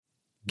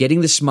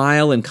Getting the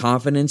smile and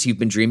confidence you've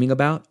been dreaming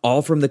about,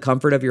 all from the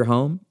comfort of your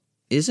home,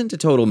 isn't a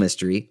total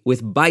mystery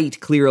with Byte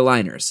clear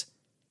aligners.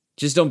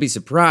 Just don't be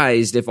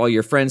surprised if all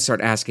your friends start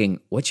asking,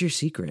 "What's your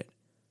secret?"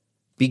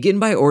 Begin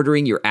by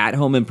ordering your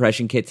at-home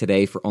impression kit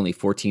today for only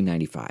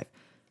 $14.95.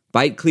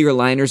 Byte clear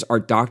aligners are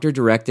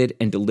doctor-directed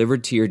and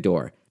delivered to your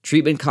door.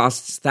 Treatment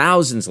costs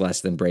thousands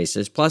less than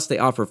braces, plus they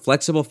offer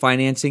flexible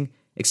financing,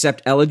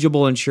 accept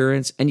eligible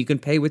insurance, and you can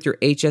pay with your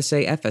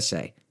HSA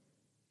FSA.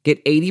 Get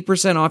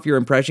 80% off your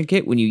impression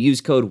kit when you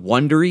use code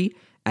WONDERY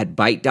at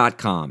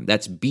Byte.com.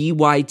 That's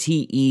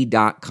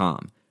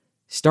BYTE.com.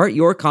 Start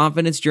your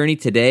confidence journey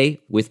today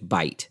with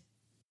Byte.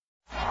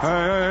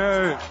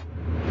 Hey.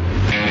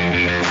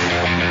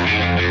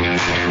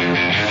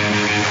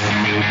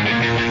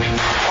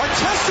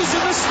 Artesta's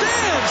in the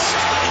stands.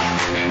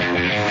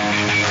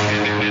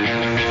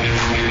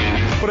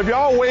 But if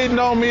y'all waiting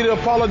on me to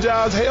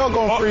apologize, hell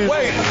gonna freeze.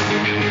 Wait.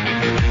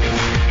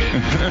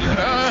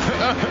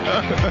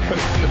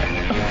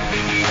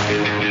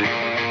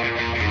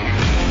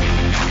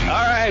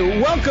 All right,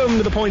 welcome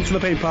to the Points in the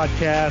Paint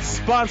podcast,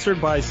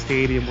 sponsored by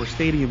Stadium. We're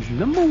Stadium's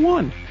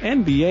 #1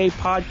 NBA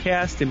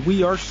podcast, and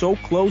we are so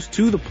close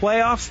to the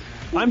playoffs.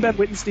 I'm Ben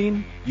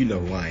Wittenstein. You know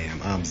who I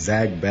am. I'm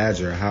Zach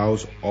Badger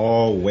House,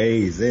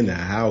 always in the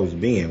house.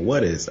 Ben,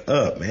 what is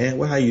up, man?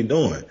 How you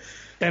doing?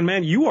 And,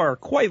 man, you are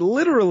quite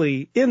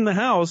literally in the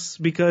house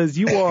because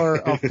you are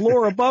a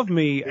floor above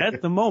me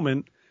at the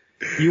moment.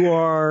 You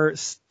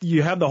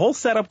have the whole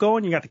setup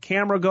going. You got the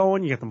camera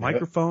going. You got the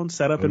microphone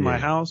set up in my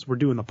house. We're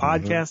doing the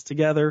podcast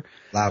together.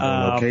 Live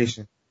on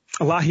location.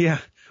 Yeah.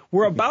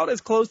 We're about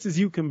as close as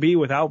you can be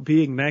without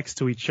being next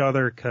to each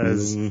other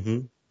because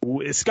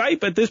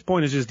Skype at this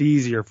point is just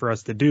easier for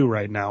us to do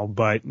right now.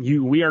 But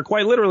we are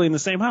quite literally in the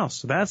same house.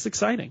 So that's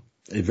exciting.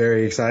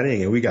 Very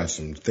exciting, and we got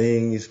some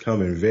things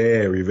coming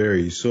very,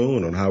 very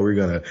soon on how we're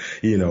gonna,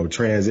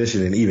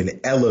 transition and even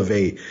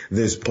elevate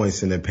this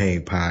Points in the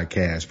Paint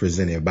podcast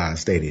presented by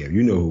Stadium.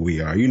 You know who we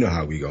are. You know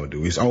how we gonna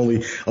do. It's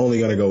only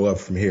gonna go up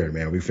from here,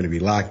 man. We finna be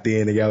locked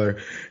in together.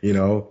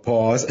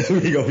 Pause.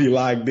 We gonna be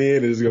locked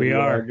in. It's gonna be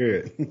all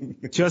good.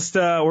 Just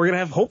we're gonna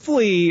have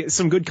hopefully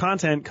some good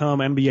content come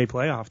NBA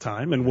playoff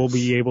time, and we'll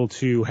be able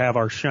to have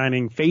our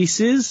shining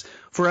faces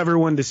for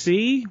everyone to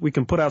see. We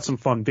can put out some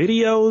fun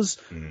videos.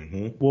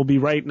 We'll be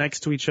right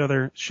next to each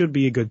other. Should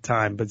be a good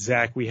time. But,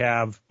 Zach, we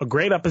have a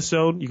great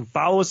episode. You can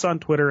follow us on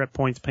Twitter at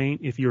PointsPaint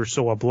if you're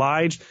so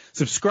obliged.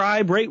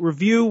 Subscribe, rate,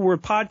 review. We're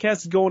podcast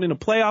is going into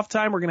playoff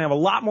time. We're going to have a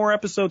lot more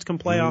episodes come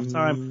playoff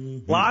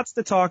time. Lots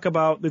to talk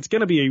about. It's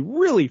going to be a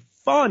really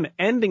fun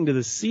ending to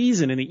the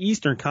season in the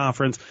Eastern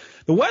Conference.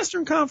 The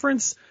Western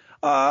Conference,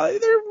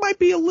 there might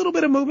be a little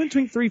bit of movement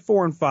between 3,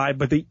 4, and 5,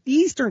 but the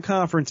Eastern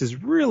Conference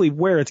is really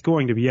where it's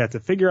going to be at to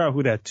figure out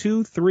who that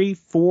 2, 3,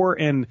 4,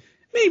 and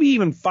maybe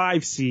even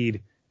 5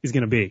 seed is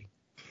going to be.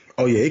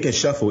 Oh, yeah, it can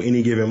shuffle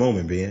any given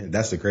moment, Ben.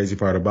 That's the crazy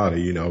part about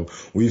it.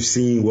 We've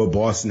seen what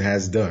Boston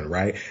has done,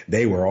 right?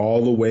 They were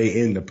all the way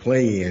in the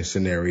play-in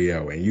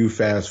scenario. And you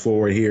fast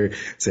forward here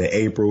to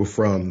April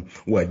from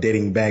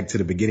dating back to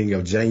the beginning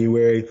of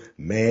January.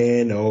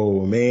 Man,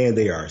 oh man,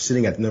 they are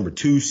sitting at the number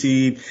 2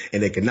 seed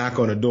and they can knock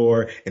on the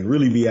door and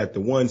really be at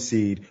the 1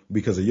 seed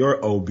because of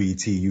your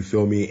OBT, you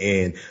feel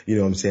me? And,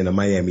 the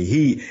Miami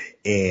Heat.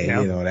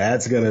 And,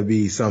 that's going to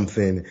be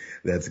something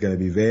that's going to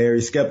be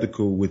very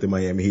skeptical with the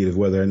Miami Heat of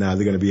whether or not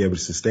they're going to be able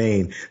to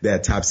sustain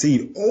that top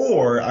seed.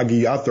 Or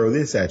I'll throw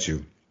this at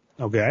you.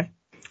 Okay.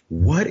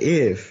 What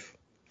if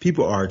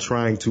people are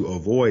trying to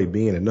avoid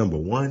being a number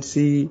 1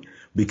 seed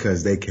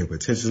because they can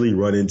potentially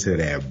run into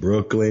that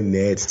Brooklyn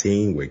Nets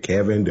team with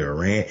Kevin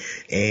Durant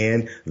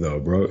and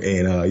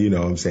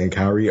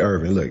Kyrie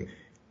Irving? Look,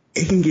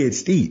 it can get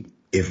steep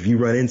if you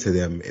run into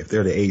them, if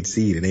they're the 8th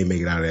seed and they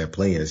make it out of that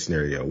play-in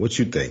scenario. What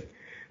you think?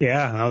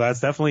 Yeah, no,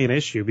 that's definitely an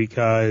issue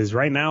because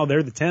right now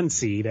they're the 10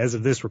 seed as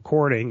of this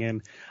recording.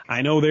 And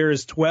I know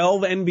there's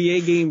 12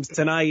 NBA games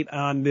tonight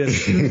on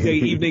this Tuesday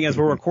evening as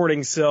we're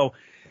recording. So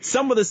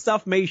some of the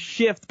stuff may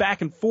shift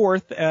back and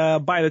forth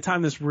by the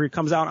time this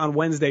comes out on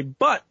Wednesday.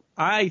 But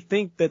I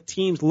think that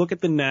teams look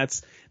at the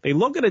Nets. They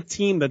look at a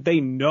team that they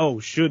know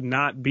should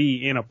not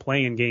be in a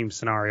play-in game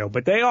scenario,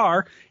 but they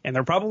are, and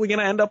they're probably going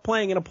to end up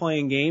playing in a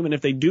play-in game. And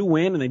if they do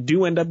win and they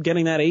do end up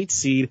getting that 8th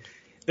seed,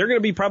 they're going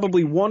to be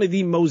probably one of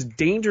the most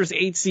dangerous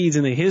 8 seeds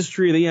in the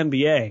history of the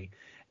NBA.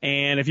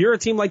 And if you're a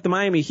team like the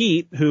Miami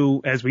Heat,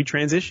 who, as we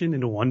transition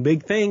into one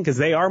big thing, because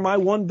they are my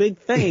one big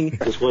thing.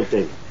 Just one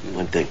thing.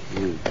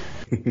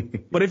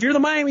 But if you're the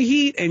Miami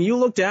Heat and you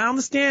look down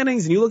the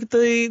standings and you look at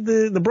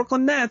the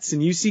Brooklyn Nets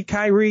and you see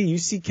Kyrie, you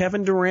see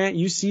Kevin Durant,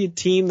 you see a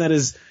team that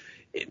is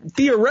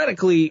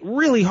theoretically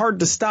really hard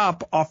to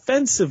stop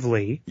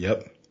offensively.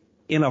 Yep.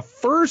 In a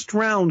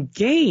first-round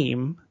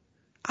game,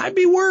 I'd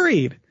be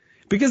worried.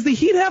 Because the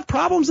Heat have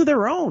problems of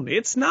their own.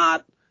 It's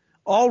not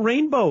all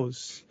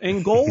rainbows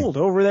and gold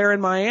over there in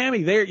Miami.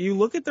 You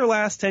look at their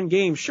last 10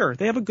 games, sure,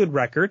 they have a good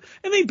record,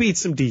 and they beat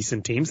some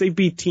decent teams. They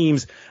beat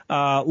teams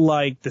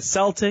like the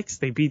Celtics.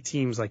 They beat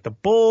teams like the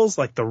Bulls,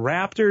 like the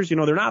Raptors.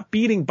 They're not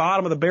beating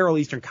bottom-of-the-barrel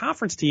Eastern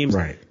Conference teams.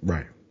 Right.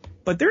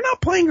 but they're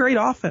not playing great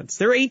offense.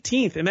 They're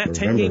 18th in that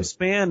 10-game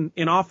span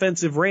in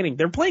offensive rating.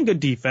 They're playing good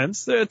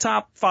defense. They're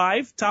top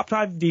five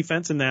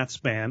defense in that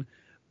span,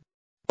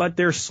 but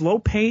they're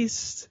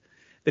slow-paced.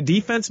 The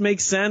defense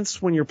makes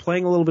sense when you're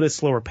playing a little bit of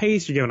slower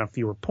pace. You're giving up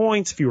fewer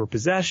points, fewer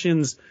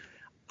possessions.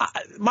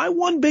 My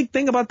one big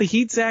thing about the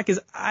Heat, Zach, is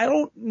I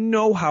don't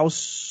know how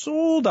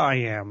sold I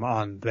am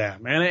on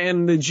them.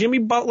 And the Jimmy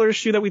Butler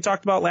issue that we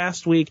talked about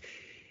last week,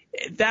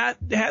 that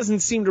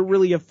hasn't seemed to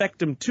really affect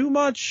them too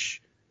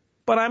much.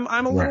 But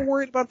I'm a little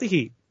worried about the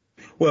Heat.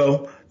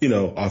 Well,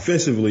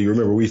 offensively,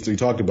 remember we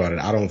talked about it.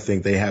 I don't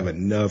think they have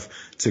enough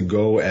to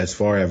go as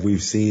far as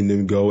we've seen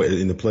them go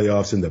in the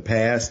playoffs in the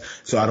past.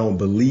 So I don't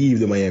believe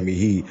the Miami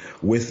Heat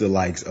with the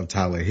likes of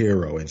Tyler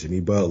Hero and Jimmy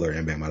Butler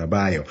and Bam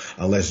Adebayo,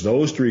 unless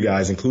those three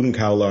guys, including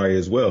Kyle Lowry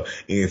as well.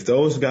 And if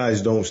those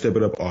guys don't step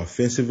it up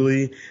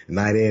offensively,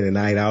 night in and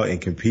night out, and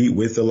compete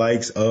with the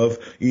likes of,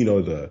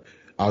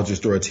 I'll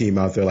just throw a team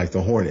out there like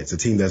the Hornets, a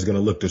team that's going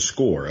to look to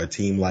score, a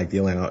team like the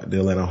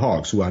Atlanta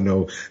Hawks, who I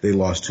know they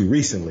lost to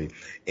recently.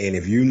 And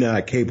if you're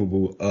not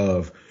capable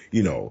of,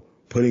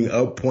 putting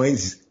up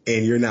points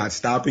and you're not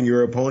stopping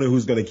your opponent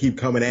who's going to keep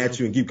coming at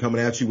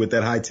you with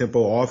that high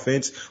tempo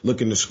offense,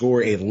 looking to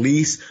score at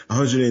least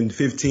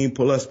 115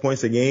 plus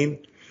points a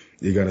game,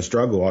 you're going to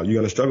struggle. You're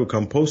going to struggle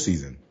come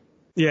postseason.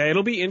 Yeah,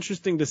 it'll be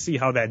interesting to see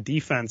how that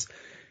defense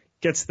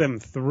gets them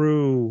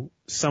through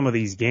some of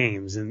these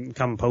games and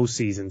come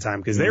postseason time,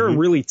 because they're a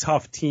really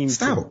tough team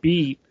to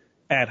beat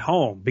at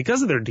home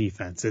because of their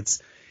defense.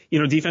 It's,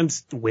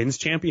 defense wins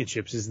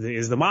championships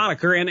is the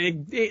moniker, and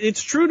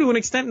it's true to an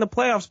extent in the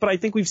playoffs, but I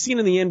think we've seen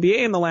in the NBA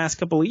in the last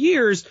couple of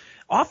years,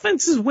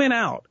 offenses win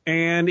out.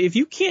 And if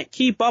you can't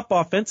keep up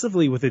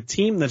offensively with a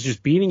team that's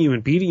just beating you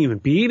and beating you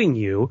and beating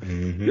you,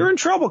 you're in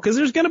trouble, because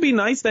there's going to be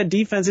nights that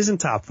defense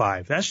isn't top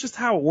five. That's just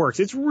how it works.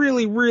 It's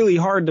really, really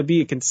hard to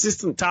be a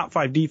consistent top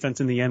five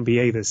defense in the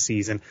NBA this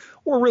season,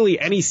 or really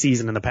any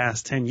season in the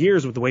past 10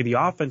 years with the way the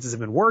offenses have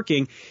been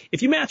working.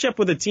 If you match up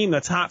with a team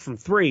that's hot from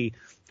three,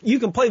 you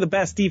can play the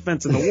best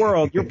defense in the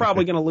world, you're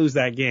probably going to lose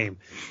that game.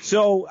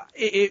 So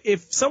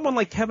if someone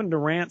like Kevin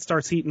Durant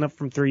starts heating up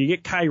from three, you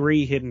get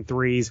Kyrie hitting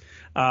threes,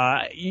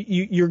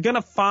 you're going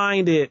to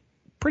find it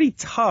pretty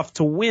tough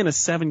to win a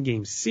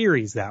 7-game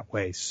series that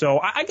way.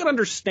 So I can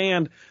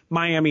understand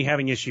Miami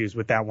having issues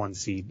with that 1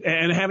 seed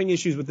and having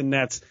issues with the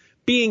Nets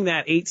being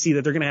that 8 seed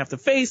that they're going to have to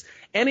face.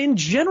 And in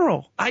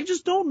general, I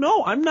just don't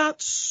know. I'm not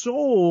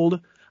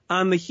sold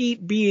on the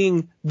Heat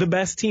being the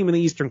best team in the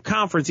Eastern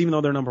Conference, even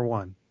though they're number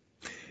one.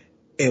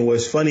 And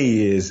what's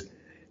funny is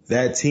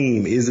that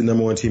team is the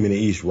number one team in the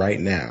East right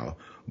now.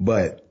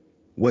 But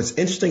what's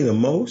interesting the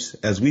most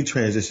as we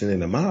transition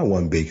into my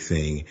one big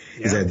thing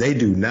is that they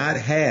do not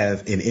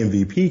have an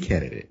MVP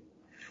candidate,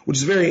 which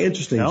is very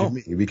interesting to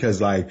me,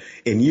 because like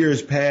in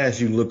years past,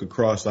 you look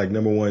across like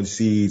number one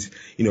seeds,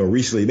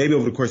 recently, maybe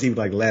over the course even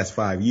like the last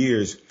 5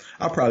 years,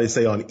 I'll probably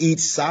say on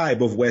each side,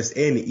 both West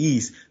and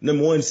East,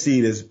 number one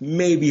seed is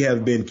maybe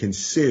have been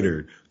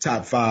considered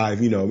top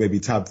five, maybe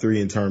top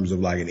three in terms of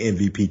like an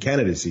MVP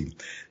candidacy.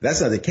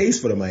 That's not the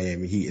case for the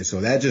Miami Heat. And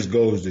so that just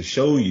goes to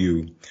show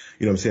you,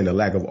 the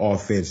lack of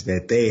offense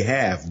that they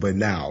have. But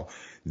now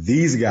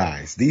these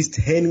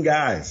 10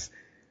 guys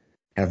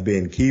have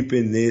been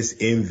keeping this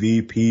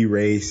MVP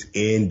race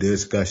in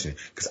discussion.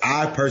 Because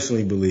I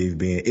personally believe,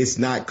 Ben, it's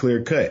not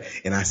clear cut.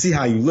 And I see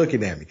how you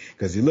looking at me.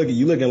 Because you're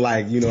looking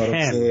like, what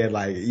I'm saying?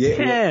 Like,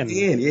 10.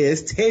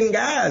 It's 10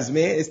 guys,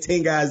 man. It's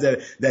 10 guys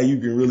that you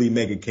can really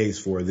make a case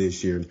for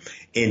this year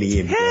in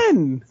the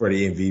NBA for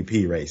the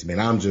MVP race, man.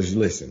 I'm just,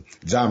 listen,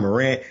 John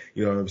Morant,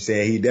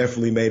 he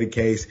definitely made a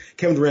case.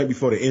 Kevin Durant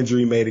before the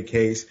injury made a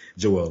case.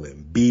 Joel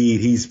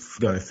Embiid, he's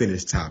going to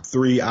finish top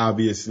 3,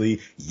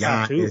 obviously.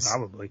 Giannis,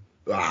 probably.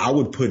 I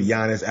would put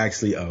Giannis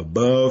actually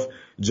above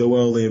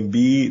Joel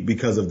Embiid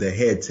because of the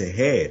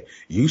head-to-head.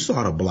 You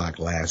saw the block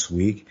last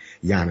week,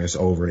 Giannis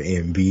over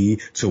Embiid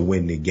to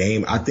win the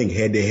game. I think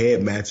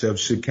head-to-head matchups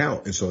should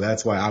count. And so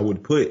that's why I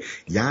would put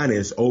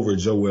Giannis over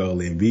Joel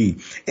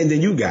Embiid. And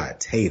then you got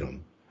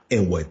Tatum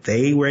and what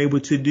they were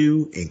able to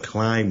do and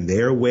climb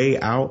their way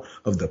out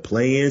of the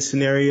play-in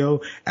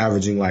scenario,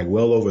 averaging like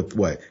well over,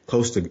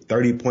 close to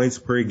 30 points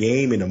per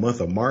game in the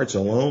month of March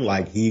alone,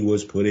 like he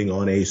was putting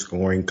on a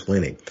scoring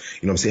clinic.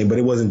 You know what I'm saying? But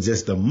it wasn't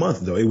just a month,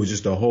 though. It was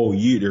just the whole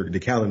year, the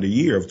calendar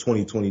year of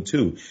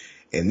 2022.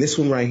 And this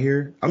one right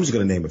here, I'm just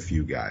going to name a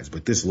few guys.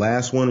 But this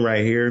last one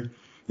right here,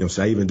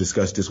 so I even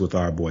discussed this with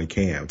our boy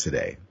Cam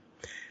today.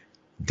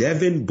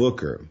 Devin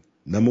Booker,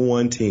 number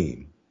one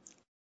team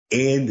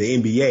in the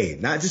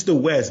NBA, not just the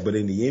West, but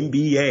in the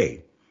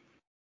NBA.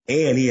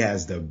 And he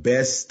has the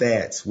best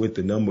stats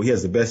he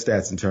has the best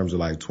stats in terms of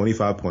like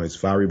 25 points,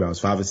 5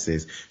 rebounds, 5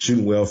 assists,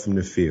 shooting well from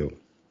the field.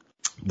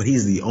 But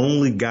he's the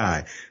only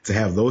guy to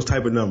have those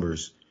type of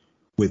numbers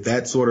with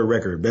that sort of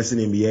record, best in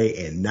the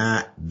NBA, and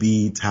not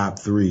be top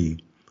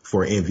 3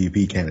 for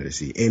MVP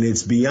candidacy. And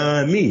it's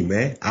beyond me,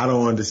 man. I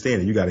don't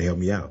understand it. You got to help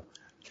me out.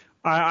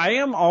 I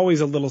am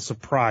always a little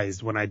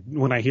surprised when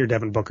I hear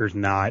Devin Booker's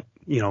not,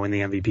 in the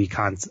MVP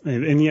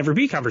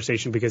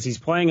conversation, because he's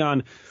playing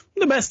on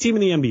the best team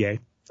in the NBA.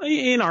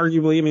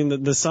 Inarguably, I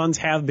mean, the Suns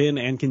have been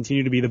and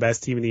continue to be the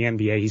best team in the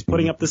NBA. He's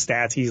putting up the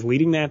stats. He's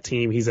leading that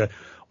team. He's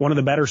one of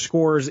the better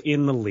scorers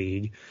in the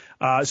league.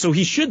 So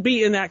he should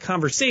be in that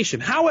conversation.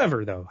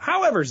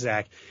 However,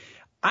 Zach,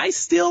 I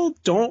still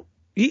don't,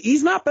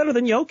 he's not better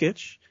than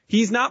Jokic.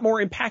 He's not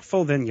more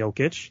impactful than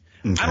Jokic.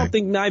 Okay. I don't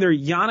think neither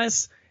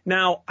Giannis.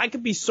 Now, I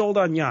could be sold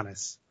on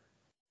Giannis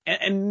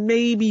and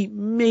maybe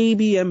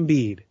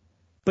Embiid.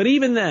 But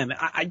even then,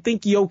 I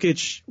think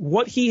Jokic,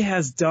 what he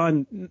has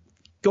done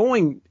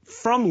going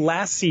from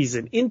last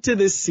season into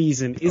this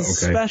season is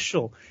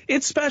special.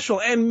 It's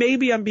special. And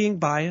maybe I'm being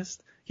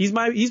biased. He's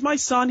my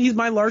son. He's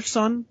my large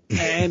son.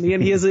 And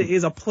he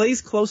is a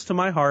place close to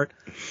my heart.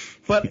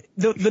 But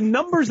the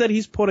numbers that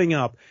he's putting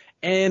up,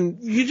 and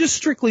you just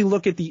strictly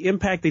look at the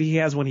impact that he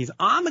has when he's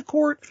on the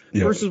court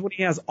versus when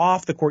he has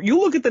off the court. You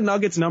look at the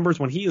Nuggets numbers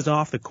when he is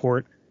off the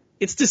court,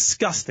 it's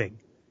disgusting.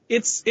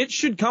 It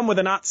should come with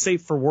a not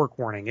safe for work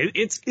warning.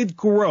 It's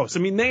gross. I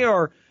mean, they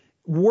are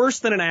worse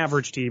than an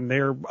average team.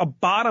 They're a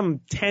bottom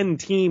 10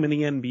 team in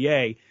the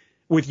NBA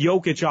with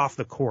Jokic off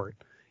the court.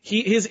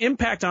 His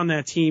impact on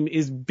that team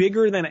is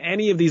bigger than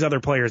any of these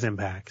other players'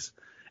 impacts.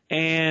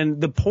 And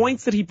the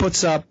points that he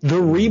puts up,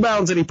 the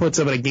rebounds that he puts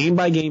up on a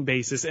game-by-game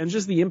basis, and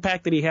just the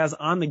impact that he has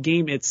on the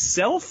game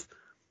itself,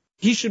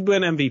 he should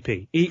win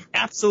MVP. He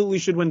absolutely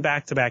should win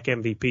back-to-back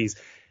MVPs.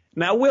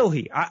 Now, will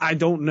he? I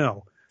don't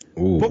know.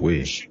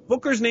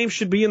 Booker's name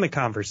should be in the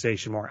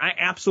conversation more. I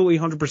absolutely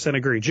 100%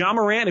 agree. Ja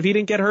Morant, if he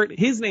didn't get hurt,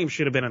 his name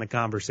should have been in the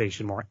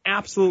conversation more.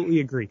 Absolutely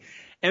agree.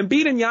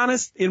 Embiid and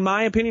Giannis, in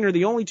my opinion, are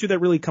the only two that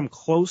really come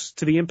close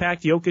to the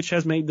impact Jokic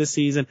has made this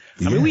season.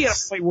 Yes. I mean, we had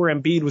a point where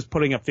Embiid was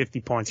putting up 50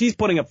 points. He's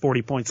putting up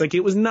 40 points. Like,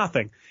 it was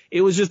nothing.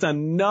 It was just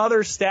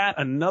another stat,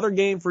 another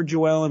game for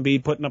Joel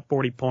Embiid putting up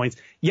 40 points.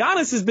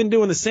 Giannis has been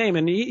doing the same,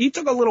 and he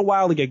took a little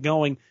while to get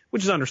going,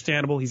 which is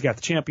understandable. He's got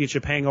the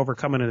championship hangover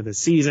coming into the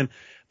season.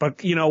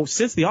 But, you know,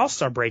 since the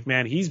All-Star break,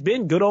 man, he's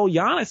been good old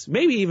Giannis,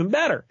 maybe even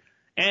better.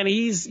 And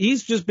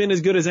he's just been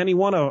as good as any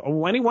one of them,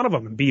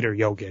 Embiid or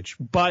Jokic.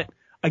 But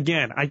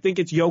again, I think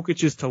it's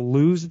Jokic's to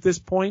lose at this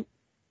point.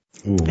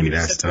 Ooh,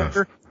 that's tough.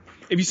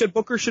 If you said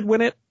Booker should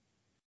win it,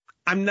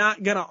 I'm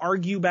not going to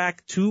argue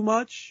back too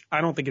much.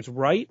 I don't think it's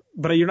right,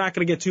 but you're not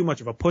going to get too much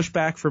of a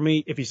pushback for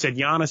me. If you said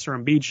Giannis or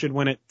Embiid should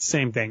win it,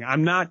 same thing.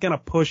 I'm not going to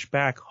push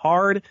back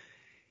hard.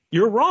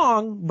 You're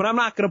wrong, but I'm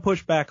not going to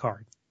push back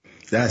hard.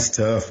 That's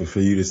tough for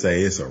you to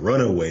say it's a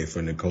runaway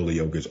for Nikola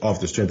Jokic off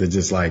the strength of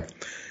just like,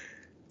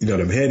 you know,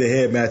 them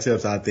head-to-head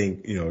matchups. I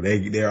think, you know,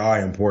 they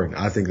are important.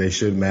 I think they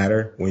should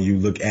matter when you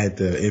look at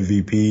the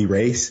MVP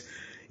race,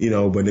 you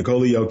know, but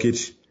Nikola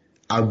Jokic,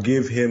 I'll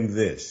give him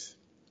this.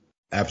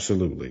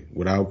 Absolutely.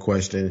 Without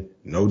question.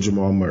 No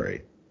Jamal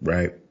Murray,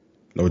 right?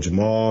 No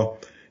Jamal.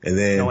 And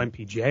then no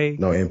MPJ.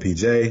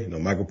 No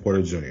Michael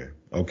Porter Jr.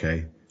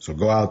 Okay. So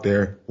go out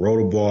there, roll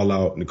the ball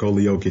out. Nikola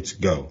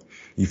Jokic, go.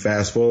 You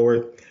fast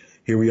forward.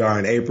 Here we are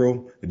in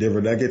April. The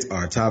Denver Nuggets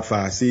are a top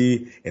 5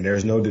 seed, and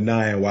there's no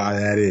denying why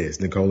that is.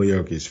 Nikola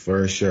Jokic,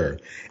 for sure.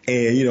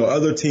 And, you know,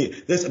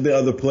 there's been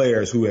other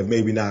players who have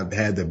maybe not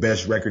had the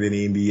best record in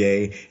the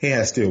NBA. He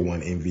has still won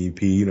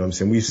MVP. You know what I'm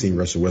saying? We've seen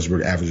Russell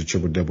Westbrook average a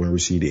triple-double and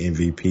receive the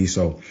MVP.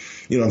 So,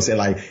 you know what I'm saying?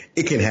 Like,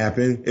 it can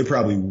happen. It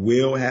probably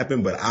will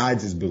happen, but I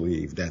just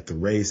believe that the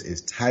race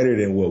is tighter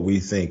than what we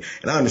think.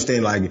 And I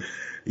understand, like,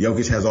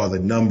 Jokic has all the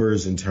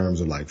numbers in terms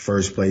of like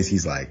first place.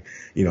 He's like,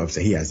 you know what I'm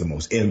saying? He has the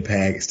most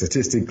impact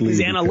statistically. His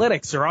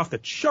analytics are off the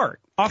chart,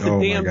 off the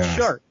damn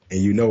chart. And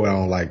you know I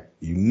don't like,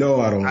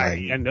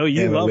 I know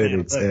you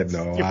analytics. Love analytics.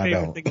 No, I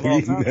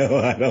don't. No,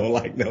 I don't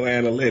like no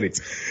analytics.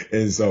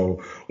 And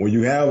so when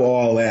you have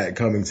all that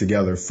coming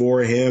together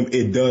for him,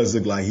 it does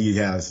look like he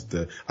has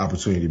the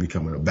opportunity to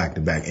become a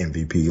back-to-back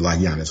MVP like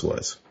Giannis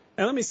was.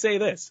 And let me say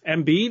this.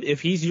 Embiid, if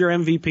he's your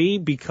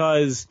MVP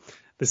because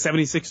the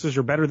 76ers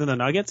are better than the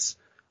Nuggets,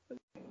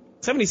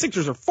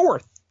 76ers are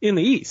 4th in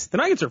the East. The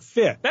Nuggets are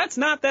 5th. That's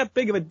not that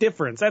big of a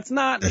difference. That's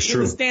not in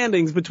the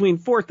standings between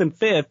 4th and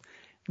 5th.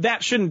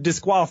 That shouldn't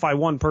disqualify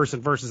one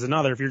person versus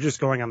another if you're just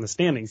going on the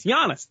standings.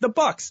 Giannis, the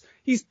Bucks,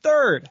 he's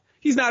 3rd.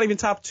 He's not even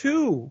top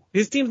 2.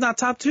 His team's not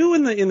top 2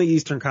 in the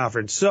Eastern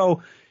Conference.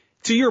 So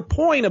to your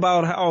point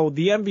about how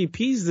the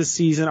MVPs this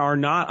season are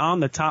not on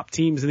the top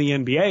teams in the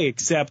NBA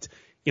except,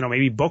 you know,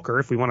 maybe Booker,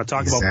 if we want to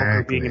talk about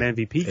Booker being an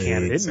MVP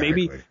candidate,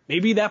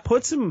 maybe that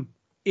puts him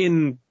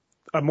in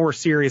a more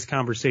serious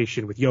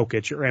conversation with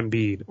Jokic or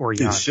Embiid or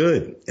Giannis. It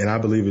should, and I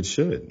believe it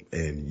should.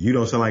 And you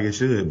don't sound like it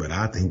should, but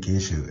I think it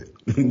should.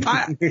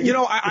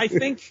 I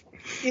think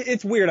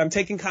it's weird. I'm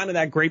taking kind of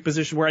that great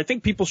position where I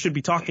think people should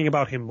be talking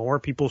about him more.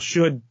 People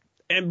should,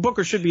 and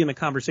Booker should be in the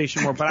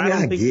conversation more, but I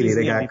don't think he's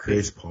They the got MVP.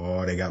 Chris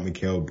Paul, they got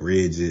Mikal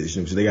Bridges,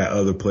 you know, so they got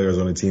other players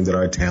on the team that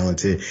are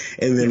talented.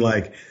 And then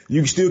like,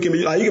 you still can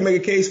be like, you can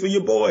make a case for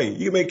your boy.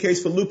 You can make a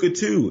case for Luka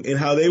too, and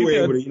how they were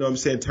able to, you know what I'm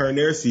saying, turn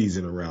their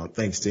season around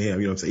thanks to him.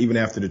 You know what I'm saying? Even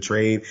after the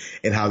trade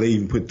and how they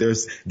even put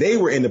they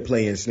were in the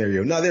play-in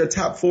scenario. Now they're a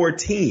top 4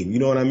 team. You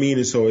know what I mean?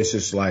 And so it's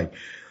just like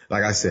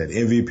I said,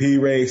 MVP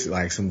race,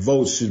 like some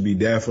votes should be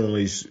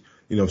definitely,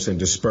 you know what I'm saying,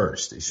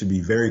 dispersed. It should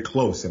be very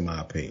close in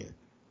my opinion.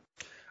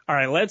 All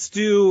right, let's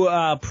do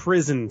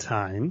prison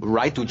time.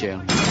 Right to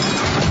jail.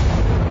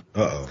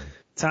 Uh-oh.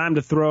 Time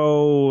to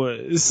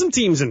throw some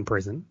teams in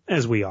prison,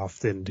 as we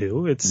often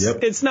do.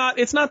 It's not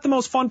the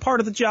most fun part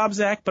of the job,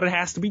 Zach, but it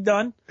has to be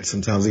done.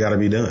 Sometimes it got to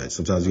be done.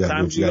 Sometimes you got to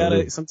do what you got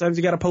to do. Sometimes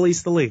you got to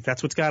police the league.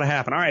 That's what's got to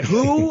happen. All right,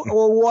 who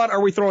or what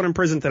are we throwing in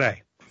prison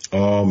today?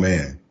 Oh,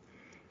 man.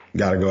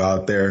 Got to go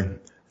out there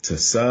to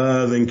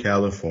Southern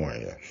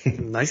California.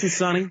 Nice and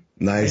sunny.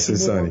 Nice and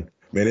sunny.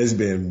 Man, it's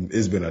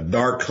been a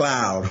dark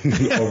cloud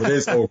over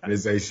this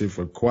organization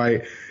for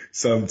quite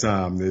some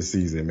time this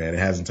season, man. It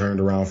hasn't turned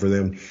around for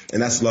them.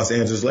 And that's the Los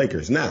Angeles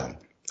Lakers. Now,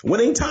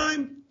 Winning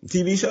Time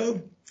TV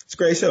show. It's a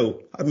great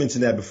show. I've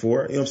mentioned that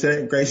before. You know what I'm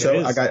saying? Great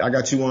show. I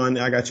got you on.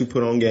 I got you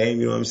put on game.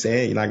 You know what I'm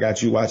saying? I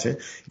got you watching.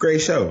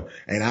 Great show.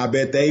 And I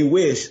bet they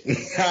wish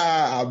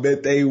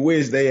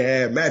they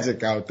had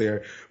Magic out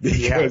there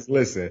because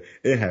listen,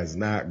 it has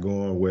not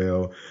gone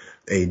well.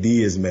 AD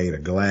is made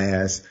of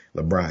glass.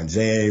 LeBron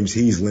James,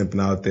 he's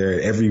limping out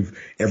there.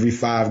 Every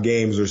 5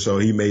 games or so,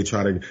 he may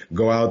try to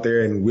go out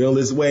there and will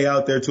his way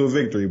out there to a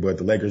victory, but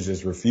the Lakers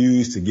just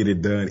refuse to get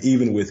it done,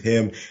 even with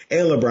him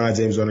and LeBron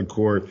James on the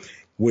court.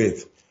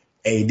 With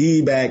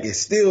AD back, it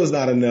still is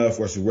not enough.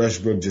 Russell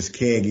Westbrook just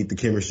can't get the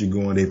chemistry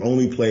going. They've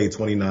only played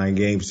 29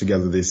 games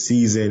together this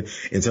season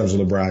in terms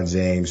of LeBron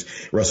James,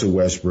 Russell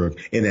Westbrook,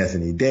 and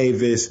Anthony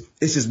Davis.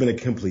 It's just been a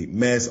complete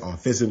mess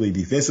offensively.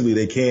 Defensively,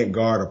 they can't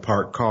guard a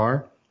parked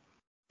car.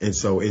 And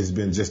so it's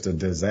been just a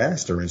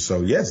disaster. And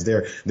so, yes,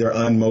 they're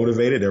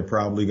unmotivated. They're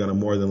probably going to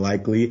more than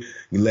likely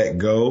let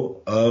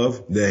go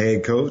of the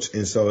head coach.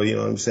 And so, you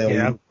know what I'm saying?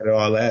 Yeah. When you look at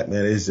all that,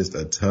 man, it's just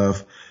a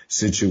tough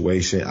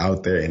situation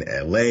out there in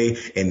LA.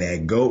 And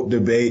that GOAT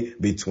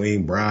debate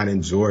between Bron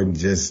and Jordan,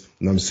 just,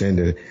 you know what I'm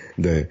saying,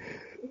 the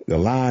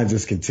line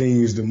just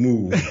continues to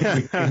move.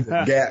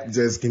 The gap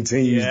just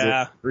continues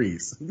to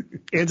increase.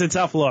 It's a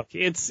tough look.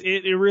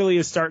 It really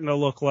is starting to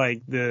look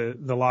like the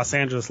Los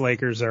Angeles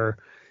Lakers are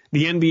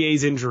the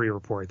NBA's injury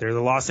report. They're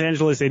the Los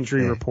Angeles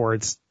injury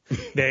reports.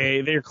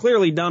 They're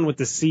clearly done with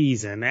the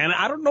season. And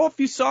I don't know if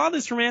you saw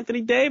this from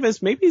Anthony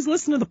Davis. Maybe he's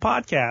listening to the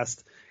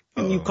podcast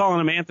and you calling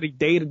him Anthony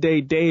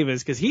Day-to-Day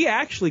Davis, because he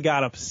actually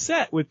got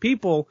upset with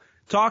people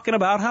talking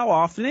about how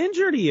often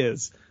injured he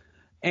is.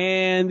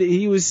 And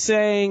he was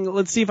saying,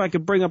 let's see if I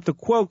could bring up the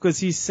quote, because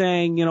he's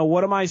saying, you know,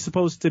 what am I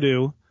supposed to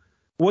do?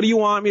 What do you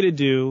want me to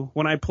do?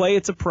 When I play,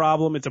 it's a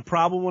problem. It's a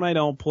problem when I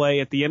don't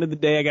play. At the end of the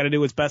day, I got to do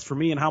what's best for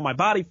me and how my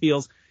body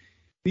feels.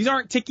 These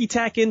aren't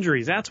ticky-tack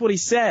injuries. That's what he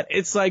said.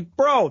 It's like,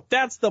 bro,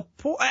 that's the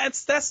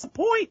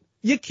point.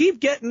 You keep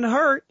getting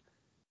hurt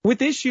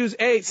with issues.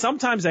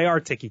 Sometimes they are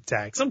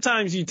ticky-tack.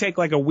 Sometimes you take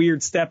like a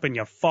weird step and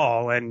you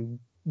fall and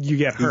you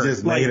get hurt. He's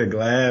just made of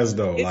glass,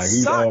 though. Like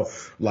he's all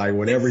like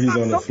whenever he's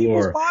on the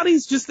floor. People's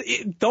bodies just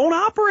don't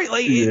operate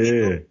like.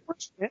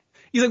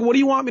 He's like, what do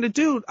you want me to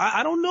do?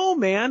 I don't know,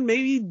 man.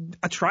 Maybe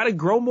I try to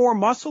grow more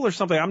muscle or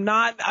something. I'm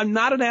not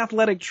an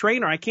athletic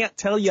trainer. I can't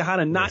tell you how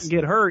to not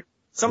get hurt.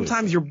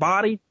 Sometimes your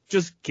body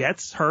just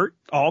gets hurt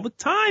all the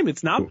time.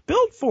 It's not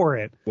built for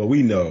it. Well,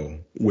 we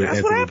know with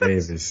Anthony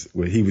Davis,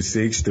 when he was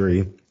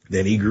 6'3",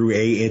 then he grew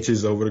 8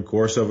 inches over the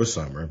course of a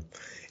summer.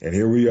 And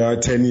here we are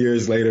 10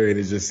 years later, and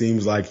it just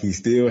seems like he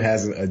still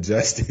hasn't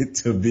adjusted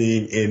to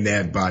being in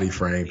that body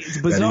frame that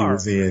he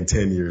was in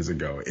 10 years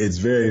ago. It's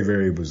very,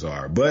 very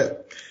bizarre.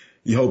 But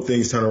you hope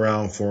things turn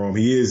around for him.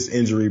 He is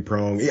injury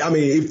prone. I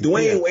mean, if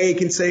Dwayne Wade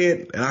can say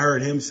it, and I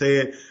heard him say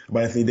it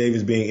about Anthony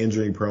Davis being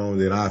injury prone,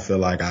 then I feel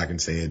like I can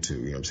say it too.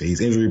 You know what I'm saying?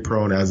 He's injury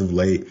prone as of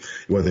late,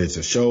 whether it's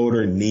a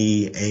shoulder,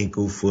 knee,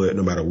 ankle, foot,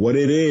 no matter what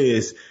it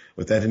is.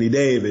 With Anthony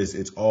Davis,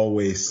 it's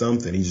always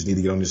something. He just need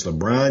to get on this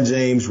LeBron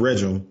James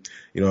regime.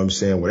 You know what I'm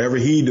saying? Whatever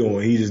he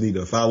doing, he just need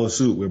to follow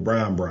suit with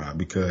Bron,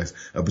 because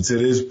up until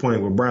this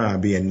point with Bron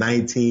being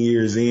 19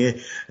 years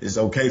in, it's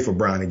okay for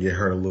Bron to get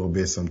hurt a little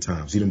bit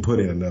sometimes. He didn't put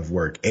in enough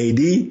work. AD,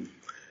 he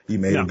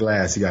made of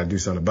glass. He got to do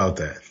something about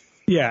that.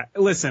 Yeah,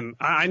 listen,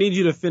 I need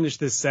you to finish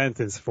this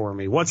sentence for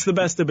me. What's the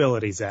best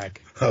ability,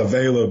 Zach?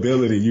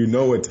 Availability. You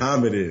know what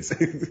time it is.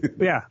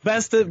 Yeah,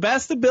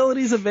 best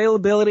ability is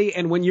availability,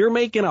 and when you're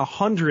making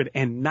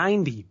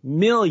 $190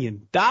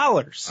 million,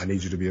 I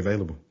need you to be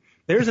available.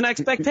 There's an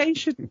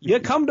expectation. You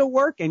come to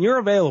work and you're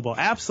available.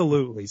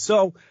 Absolutely.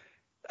 So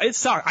it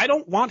sucks. I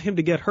don't want him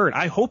to get hurt.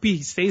 I hope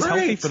he stays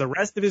healthy for the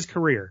rest of his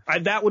career.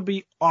 That would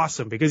be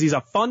awesome, because he's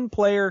a fun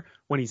player.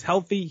 When he's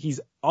healthy, he's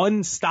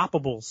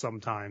unstoppable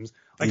sometimes.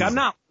 Like, I'm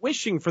not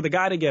wishing for the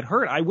guy to get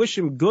hurt. I wish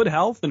him good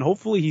health, and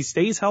hopefully he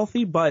stays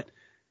healthy. But,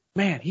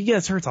 man, he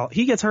gets hurt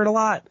a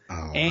lot.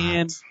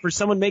 And for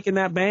someone making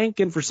that bank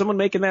and for someone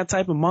making that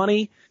type of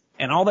money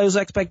and all those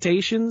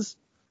expectations,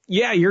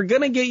 yeah, you're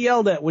going to get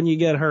yelled at when you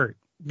get hurt,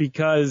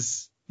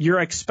 because you're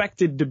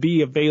expected to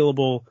be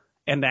available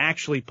and to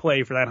actually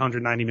play for that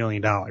 $190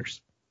 million.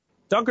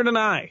 Dunk or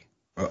deny?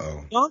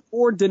 Dunk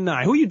or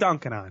deny? Who are you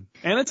dunking on?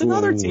 And it's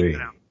another team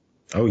now.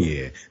 Oh,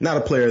 yeah. Not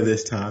a player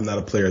this time, not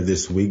a player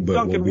this week,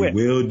 but what we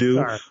will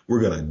do,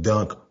 we're going to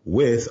dunk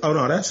with. Oh,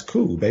 no, that's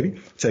cool, baby.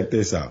 Check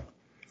this out.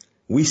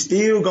 we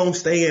still gonna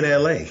stay in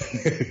LA.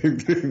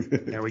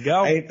 There we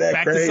go. Ain't that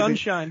Back crazy? to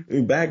sunshine.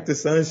 Back to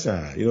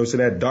sunshine. You know, so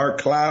that dark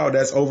cloud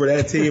that's over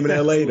that team in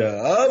LA, the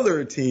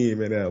other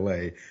team in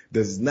LA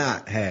does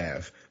not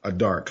have a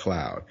dark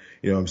cloud.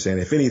 You know what I'm saying?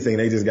 If anything,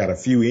 they just got a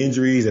few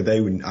injuries that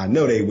I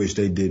know they wish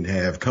they didn't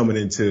have coming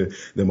into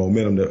the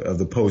momentum of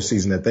the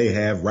postseason that they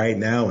have right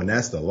now. And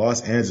that's the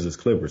Los Angeles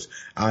Clippers.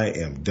 I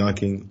am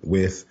dunking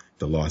with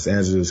the Los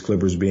Angeles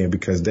Clippers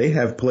because they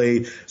have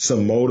played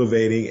some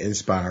motivating,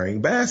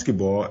 inspiring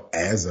basketball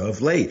as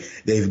of late.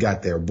 They've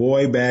got their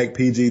boy back,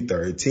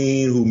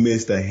 PG-13, who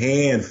missed a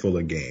handful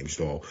of games,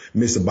 though.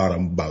 Missed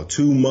about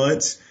 2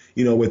 months,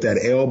 you know, with that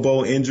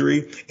elbow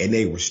injury, and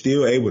they were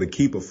still able to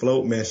keep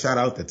afloat. Man, shout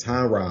out to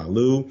Tyronn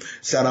Lue.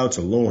 Shout out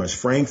to Lawrence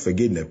Frank for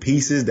getting the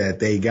pieces that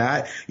they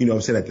got, you know what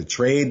I'm saying, at the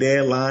trade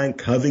deadline,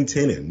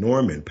 Covington and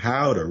Norman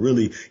Powell to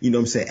really, you know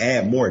what I'm saying,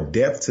 add more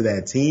depth to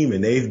that team.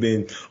 And they've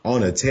been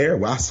on a tear.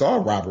 Well, I saw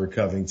Robert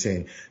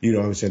Covington, you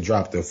know what I'm saying,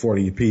 drop the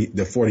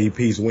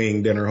 40-piece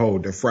wing dinner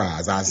hold the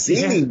fries. I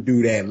seen him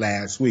do that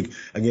last week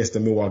against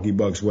the Milwaukee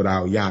Bucks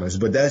without Giannis.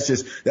 But that's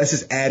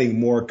just adding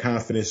more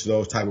confidence to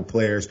those type of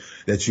players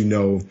that you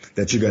know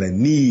that you're going to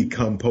need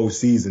come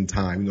postseason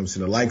time. You know what I'm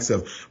saying? The likes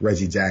of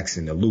Reggie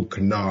Jackson, the Luke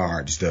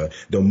Kennards,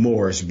 the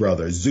Morris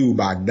brothers,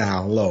 Zubac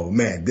down low.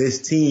 Man,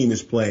 this team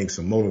is playing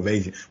some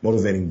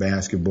motivating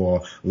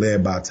basketball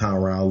led by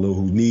Tyronn Lue,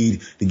 who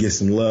need to get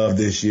some love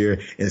this year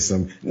and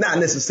some, not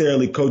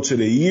necessarily coach of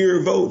the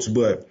year votes,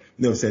 but,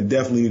 you know what I'm saying,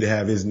 definitely need to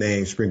have his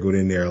name sprinkled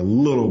in there a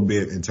little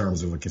bit in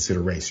terms of a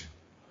consideration.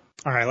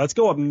 All right, let's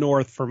go up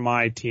north for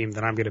my team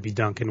that I'm going to be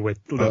dunking with.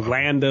 The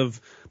land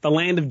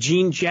of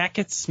jean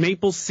jackets,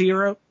 maple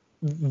syrup,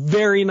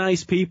 very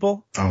nice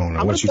people. I don't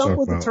know I'm what you're talking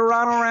with about. The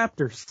Toronto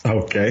Raptors.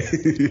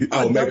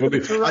 Okay. Maple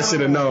Leaf. I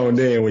should have known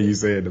then when you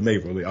said the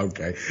Maple Leaf.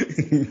 Okay.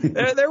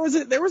 there was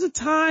a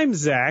time,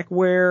 Zach,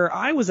 where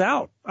I was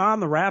out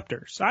on the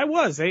Raptors. I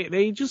was.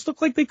 They just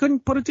looked like they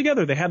couldn't put it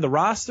together. They had the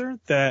roster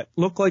that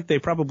looked like they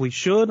probably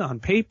should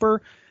on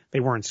paper. They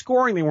weren't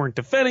scoring. They weren't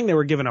defending. They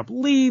were giving up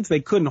leads. They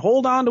couldn't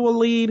hold on to a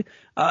lead.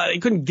 They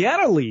couldn't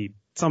get a lead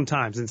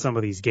sometimes in some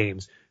of these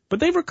games. But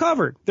they've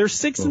recovered. They're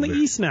 6th in the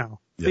East now.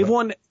 Yep. They've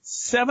won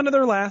 7 of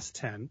their last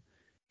 10.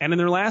 And in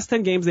their last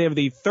 10 games, they have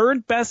the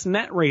 3rd best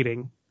net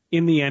rating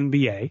in the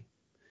NBA.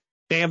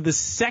 They have the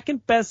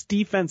 2nd best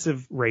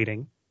defensive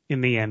rating in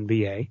the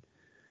NBA.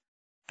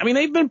 I mean,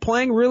 they've been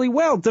playing really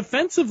well.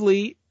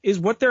 Defensively is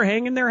what they're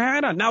hanging their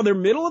hat on. Now, they're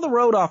middle of the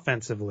road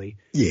offensively,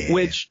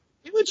 which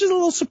is a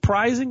little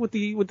surprising with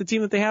the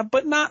team that they have,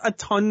 but not a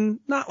ton,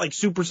 not like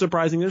super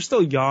surprising. They're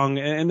still young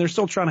and they're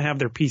still trying to have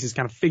their pieces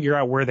kind of figure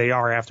out where they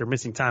are after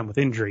missing time with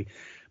injury.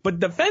 But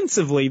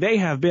defensively, they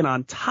have been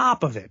on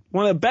top of it.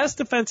 One of the best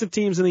defensive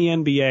teams in the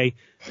NBA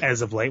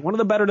as of late, one of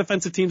the better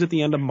defensive teams at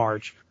the end of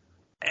March.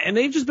 And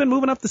they've just been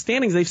moving up the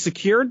standings. They've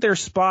secured their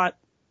spot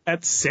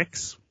at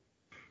 6.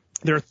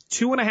 They're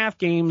 2.5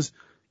 games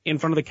in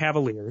front of the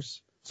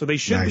Cavaliers. So they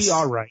should be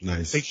all right.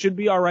 Nice. They should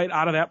be all right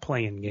out of that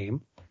play-in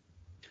game.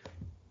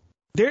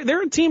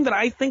 They're a team that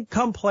I think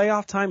come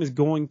playoff time is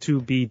going to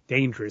be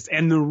dangerous.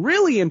 And the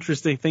really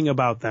interesting thing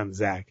about them,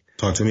 Zach.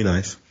 Talk to me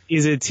nice.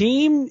 Is a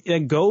team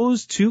that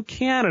goes to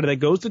Canada, that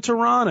goes to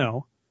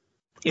Toronto.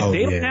 If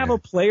they don't have a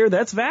player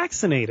that's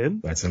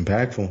vaccinated. That's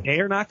impactful. They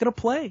are not going to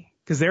play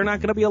because they're not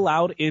going to be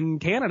allowed in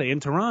Canada, in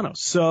Toronto.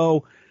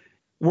 So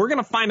we're going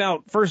to find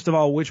out, first of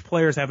all, which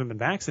players haven't been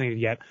vaccinated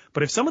yet.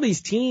 But if some of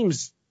these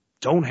teams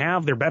don't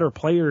have their better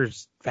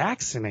players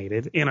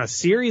vaccinated in a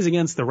series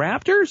against the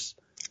Raptors,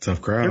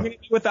 tough crowd. they're going to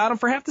be without them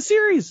for half the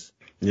series.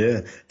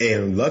 Yeah.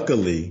 And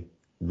luckily,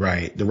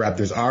 right, the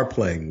Raptors are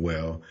playing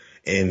well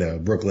and the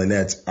Brooklyn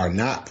Nets are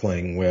not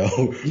playing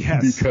well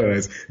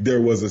because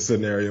there was a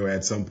scenario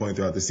at some point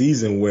throughout the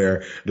season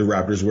where the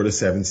Raptors were the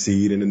 7th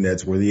seed and the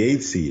Nets were the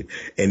 8th seed.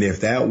 And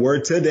if that were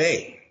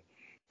today,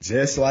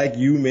 just like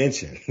you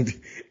mentioned,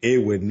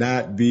 it would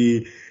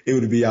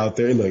be out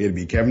there. Look, it'd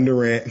be Kevin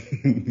Durant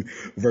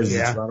versus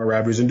the Toronto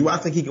Raptors. And do I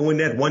think he can win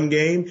that one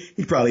game?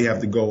 He'd probably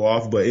have to go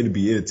off, but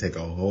it'd take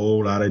a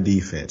whole lot of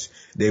defense.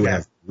 They would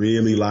have to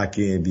really lock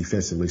in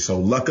defensively. So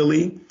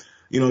luckily,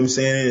 you know what I'm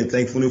saying, and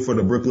thankfully for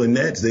the Brooklyn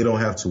Nets, they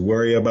don't have to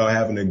worry about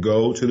having to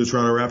go to the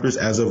Toronto Raptors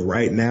as of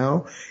right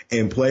now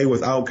and play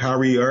without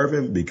Kyrie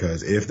Irving,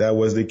 because if that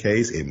was the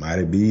case, it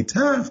might be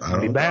tough. I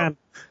don't know.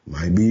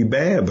 Might be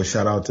bad, but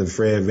shout out to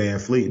Fred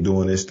VanVleet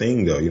doing his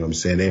thing, though. You know what I'm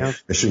saying? They're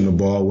shooting the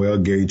ball well.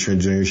 Gary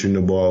Trent Jr. shooting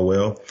the ball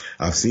well.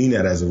 I've seen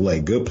that as of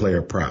late. Good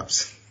player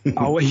props.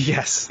 Oh,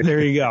 yes.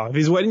 There you go. If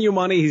he's winning you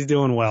money, he's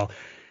doing well.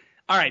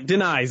 All right,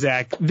 deny,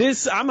 Zach.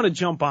 I'm going to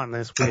jump on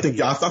this. I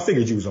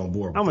figured you was on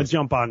board. I'm going to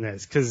jump on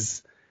this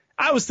because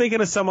I was thinking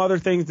of some other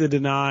things to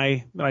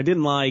deny that I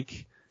didn't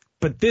like,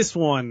 but this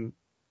one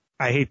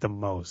I hate the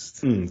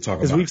most.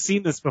 Because we've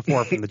seen this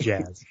before from the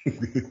Jazz.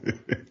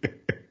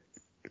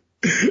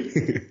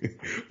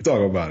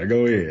 Talk about it.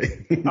 Go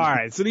ahead. All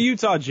right, so the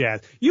Utah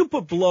Jazz. You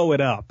put blow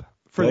it up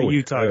for the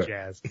Utah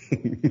Jazz.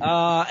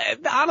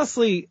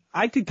 Honestly,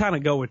 I could kind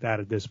of go with that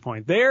at this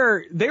point.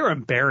 They're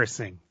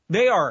embarrassing.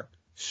 They are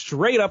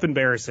straight up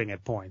embarrassing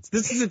at points.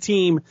 This is a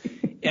team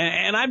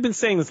And I've been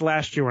saying this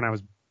last year when I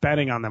was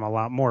betting on them a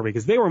lot more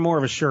because they were more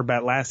of a sure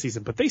bet last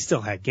season, but they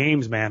still had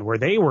games, man, where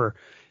they were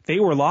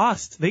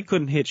lost. They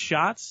couldn't hit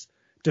shots.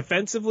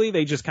 Defensively,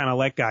 they just kind of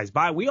let guys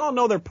by. We all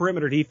know their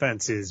perimeter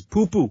defense is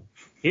poo-poo.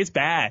 It's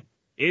bad.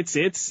 It's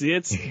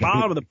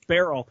bottom of the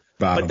barrel.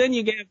 But then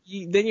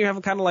you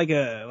have kind of like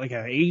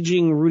a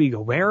aging Rudy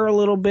Gobert a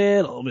little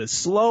bit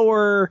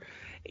slower.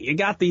 You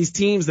got these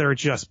teams that are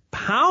just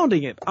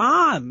pounding it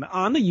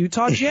on the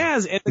Utah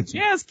Jazz, and the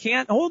Jazz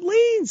can't hold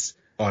leads.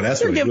 Oh, that's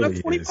They're what giving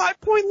really up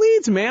 25-point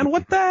leads, man.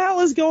 What the hell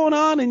is going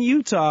on in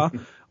Utah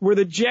where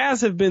the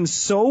Jazz have been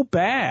so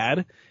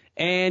bad?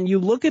 And you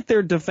look at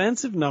their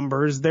defensive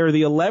numbers, they're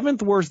the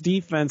 11th worst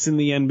defense in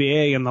the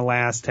NBA in the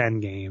last 10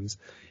 games.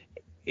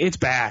 It's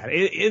bad.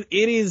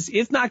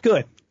 It's not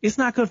good. It's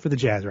not good for the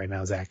Jazz right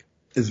now, Zach.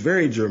 It's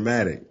very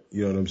dramatic.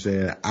 You know what I'm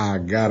saying? I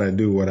gotta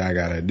do what I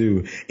gotta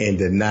do and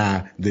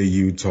deny the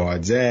Utah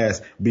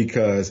Jazz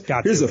because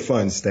here's a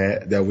fun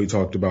stat that we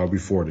talked about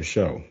before the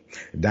show.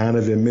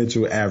 Donovan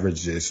Mitchell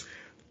averages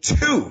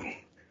 2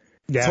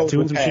 and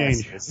some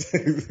change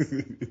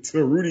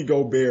to Rudy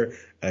Gobert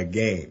a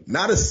game.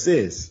 Not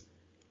assists,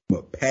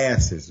 but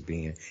passes,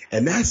 Ben.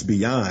 And that's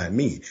beyond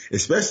me,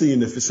 especially in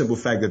the simple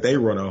fact that they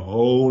run a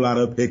whole lot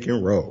of pick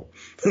and roll.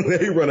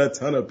 They run a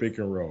ton of pick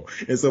and roll.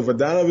 And so for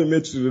Donovan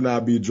Mitchell to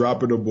not be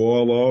dropping the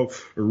ball off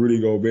for Rudy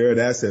Gobert,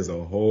 that says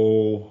a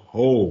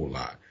whole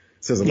lot.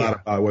 It says a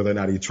lot about whether or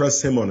not he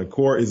trusts him on the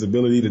court, his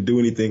ability to do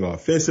anything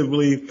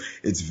offensively.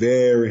 It's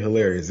very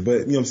hilarious. But, you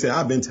know what I'm saying?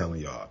 I've been telling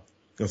y'all.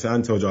 You know what I'm saying?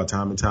 I told y'all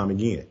time and time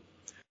again.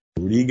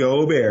 Rudy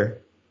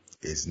Gobert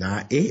is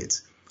not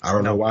it. I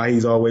don't know why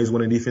he's always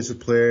winning Defensive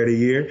Player of the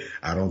Year.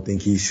 I don't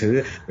think he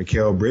should.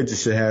 Mikal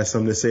Bridges should have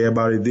something to say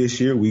about it this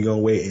year. We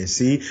gonna wait and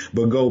see.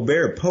 But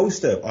Gobert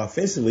post up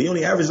offensively, he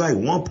only averaged like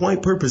 1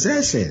 point per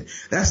possession.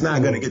 That's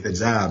not gonna get the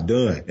job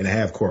done in a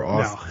half court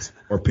offense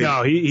or pick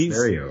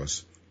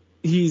scenarios.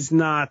 He's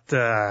not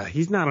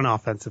an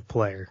offensive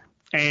player.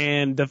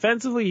 And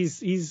defensively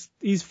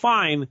he's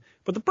fine.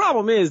 But the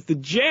problem is the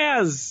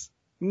Jazz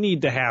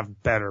need to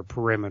have better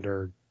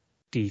perimeter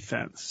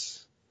defense.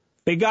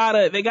 They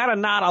gotta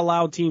not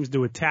allow teams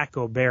to attack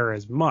Gobert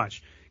as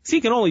much. Because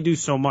he can only do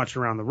so much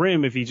around the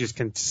rim if he just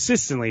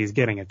consistently is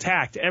getting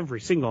attacked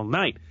every single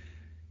night.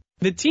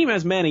 The team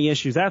has many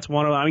issues. That's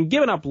one of them. I mean,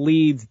 giving up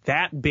leads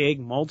that big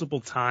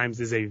multiple times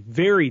is a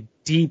very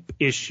deep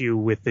issue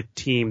with the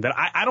team that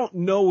I don't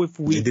know if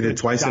we did it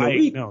twice in a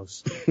week.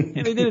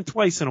 And they did it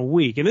twice in a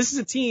week. And this is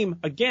a team,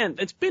 again,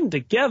 that's been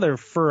together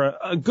for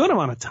a good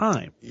amount of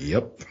time.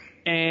 Yep.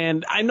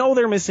 And I know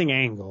they're missing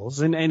angles,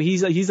 and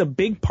he's a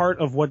big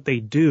part of what they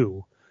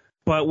do.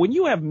 But when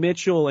you have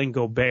Mitchell and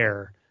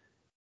Gobert,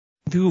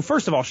 who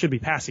first of all should be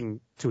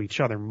passing to each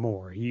other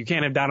more, you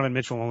can't have Donovan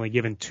Mitchell only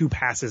giving 2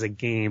 passes a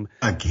game.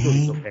 A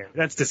game?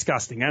 That's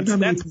disgusting.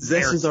 That's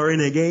possessions are in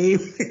a game.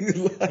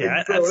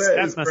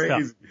 That's messed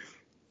up.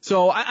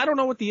 So I don't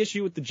know what the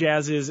issue with the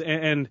Jazz is,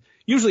 and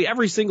usually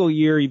every single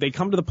year they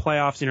come to the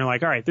playoffs and you're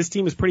like, all right, this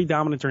team is pretty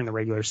dominant during the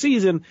regular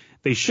season.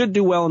 They should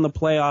do well in the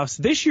playoffs.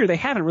 This year they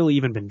haven't really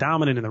even been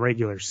dominant in the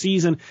regular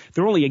season.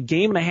 They're only a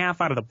game and a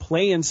half out of the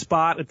play-in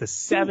spot at the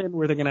 7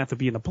 where they're going to have to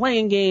be in the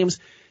play-in games.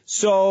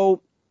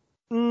 So,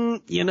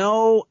 I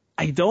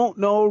don't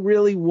know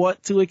really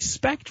what to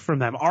expect from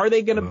them. Are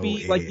they going to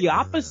be like the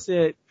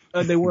opposite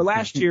they were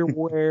last year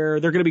where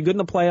they're going to be good in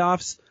the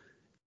playoffs?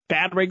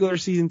 Bad regular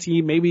season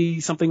team, maybe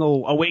something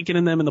will awaken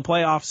in them in the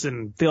playoffs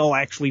and they'll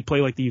actually play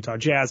like the Utah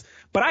Jazz.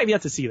 But I've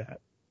yet to see that.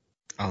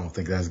 I don't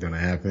think that's going to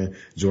happen.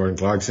 Jordan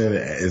Clarkson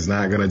is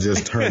not going to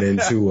just turn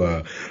into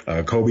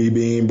a Kobe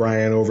Bean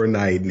Bryant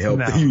overnight and help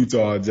the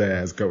Utah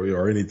Jazz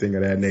or anything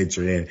of that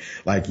nature. And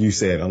like you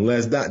said,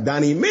 unless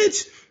Donnie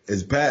Mitch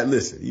is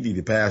listen, you need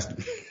to pass.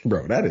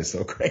 Bro, that is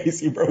so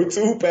crazy, bro.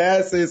 2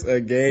 passes a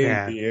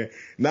game here.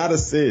 Not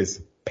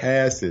assists.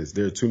 Passes.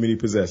 There are too many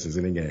possessions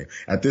in the game.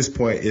 At this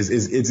point,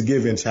 it's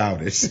given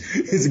childish.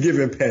 It's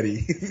given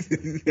petty.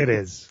 It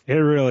is. It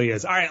really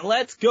is. All right,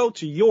 let's go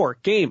to your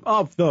game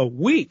of the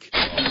week.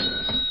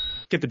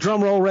 Get the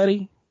drum roll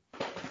ready.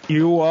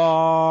 You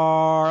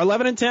are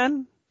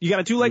 11-10. You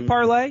got a 2-leg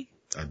parlay?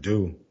 I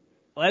do.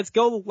 Let's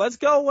go. What's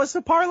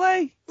the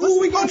parlay?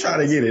 We gonna try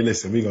to get it.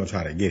 Listen, we gonna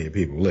try to get it,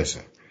 people.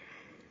 Listen.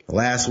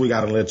 Last week,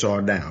 I done let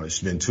y'all down. It's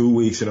been 2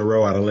 weeks in a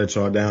row. I done let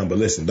y'all down. But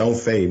listen, don't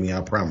fade me.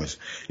 I promise.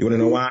 You want to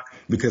know why?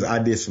 Because I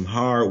did some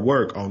hard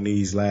work on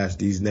these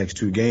next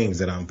 2 games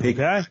that I'm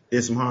picking. Okay.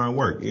 Did some hard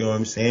work. You know what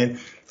I'm saying?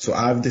 So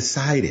I've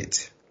decided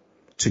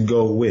to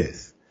go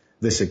with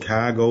the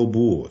Chicago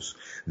Bulls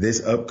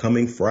this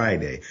upcoming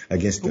Friday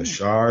against the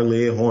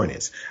Charlotte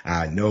Hornets.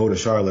 I know the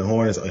Charlotte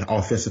Hornets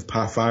offensive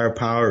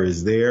firepower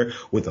is there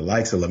with the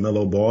likes of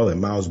LaMelo Ball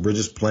and Miles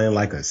Bridges playing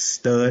like a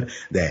stud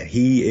that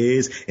he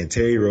is, and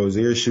Terry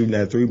Rozier shooting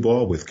that 3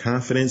 ball with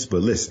confidence.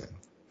 But listen,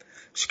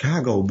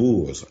 Chicago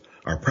Bulls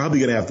are probably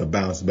going to have to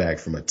bounce back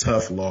from a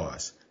tough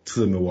loss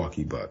to the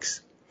Milwaukee Bucks.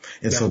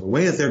 And so the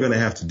way that they're going to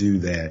have to do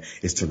that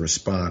is to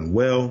respond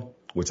well,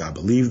 which I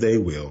believe they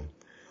will,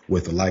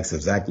 with the likes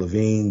of Zach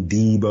LaVine,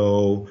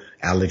 Debo,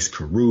 Alex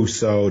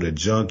Caruso, the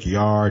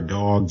Junkyard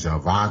Dog,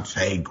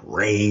 Javonte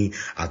Green.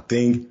 I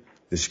think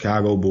the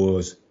Chicago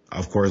Bulls,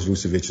 of course,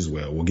 Vucevic as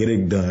well, will get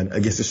it done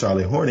against the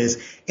Charlotte Hornets.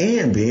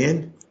 And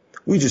Ben,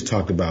 we just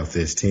talked about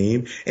this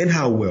team and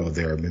how well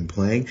they've been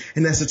playing,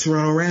 and that's the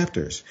Toronto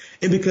Raptors.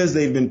 And because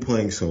they've been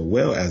playing so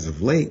well as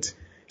of late,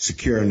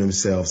 securing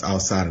themselves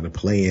outside of the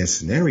play-in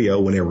scenario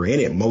when they were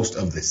in it most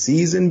of the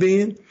season,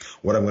 Ben,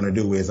 what I'm going to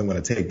do is I'm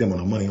going to take them on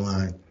a money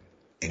line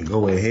and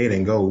go ahead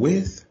and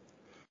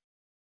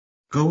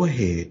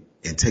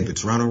take the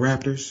Toronto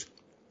Raptors,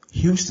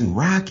 Houston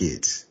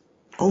Rockets,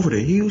 over the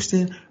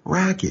Houston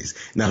Rockets.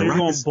 Now, so the you're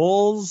Rockets, going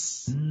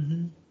Bulls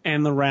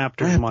and the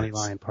Raptors money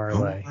line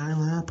parlay. Money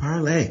line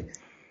parlay.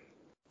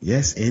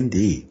 Yes,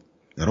 indeed.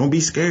 Now, don't be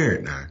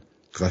scared now.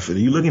 Because I feel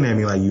you looking at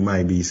me like you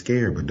might be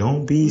scared, but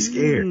don't be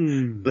scared.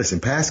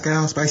 Listen,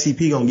 Pascal, Spicy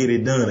P gonna get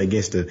it done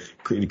against the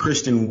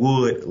Christian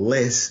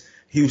Wood-less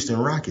Houston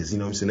Rockets. You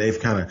know what I'm saying? They've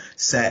kind of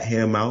sat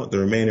him out the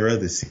remainder of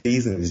the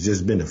season. It's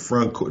just been the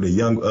front court, the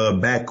young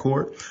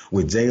backcourt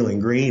with Jalen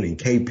Green and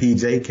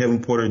KPJ,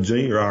 Kevin Porter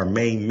Jr., our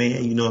main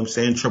man. You know what I'm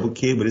saying? Trouble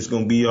kid, but it's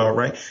going to be all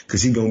right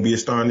because he's going to be a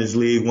star in this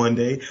league one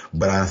day.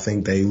 But I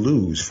think they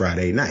lose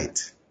Friday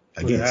night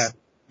against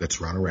the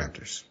Toronto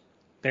Raptors.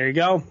 There you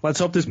go. Let's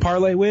hope this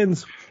parlay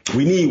wins.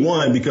 We need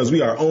one because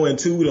we are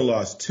 0-2. We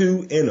lost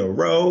 2 in a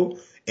row.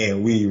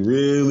 And we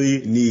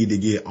really need to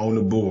get on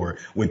the board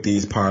with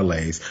these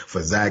parlays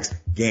for Zach's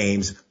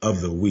games of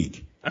the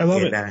week. I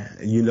love it.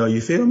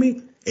 You feel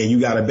me? And you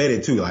got to bet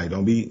it too. Like,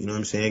 don't be, you know what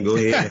I'm saying? Go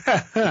ahead.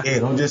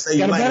 Don't just say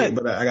you like it,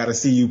 but I got to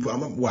see you.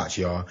 I'm going to watch,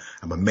 y'all.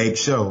 I'm going to make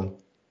sure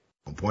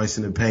on Points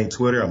in the Paint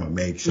Twitter. I'm going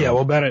to make sure. Yeah,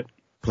 we'll bet it.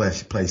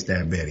 Place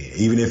that bet in.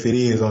 Even if it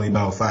is only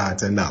about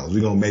 $5-10, we're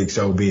going to make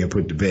sure Ben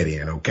put the bet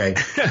in, okay?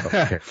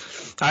 Okay.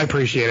 I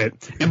appreciate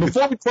it. And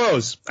before we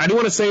close, I do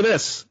want to say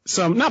this.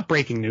 Some, not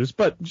breaking news,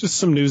 but just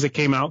some news that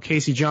came out.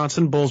 Casey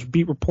Johnson, Bulls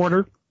beat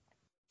reporter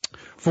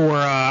for,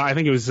 I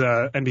think it was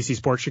NBC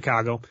Sports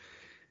Chicago.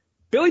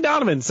 Billy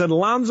Donovan said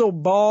Lonzo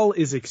Ball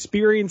is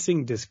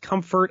experiencing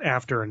discomfort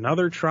after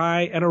another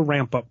try at a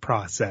ramp-up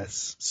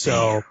process.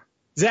 So,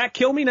 Zach,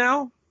 kill me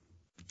now.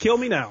 Kill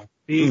me now.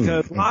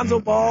 Because Lonzo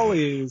Ball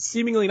is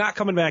seemingly not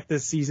coming back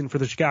this season for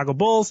the Chicago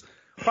Bulls.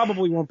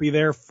 Probably won't be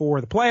there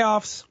for the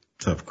playoffs.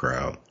 Tough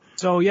crowd.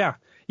 So, yeah.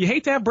 You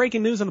hate to have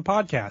breaking news on the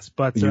podcast,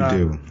 but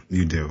You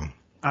do.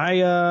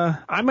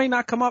 I may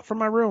not come up from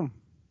my room.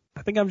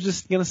 I think I'm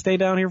just going to stay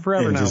down here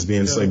forever now. Just be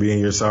in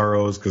your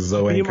sorrows because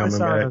Zoe ain't coming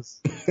back.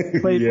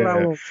 Played a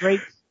little Drake,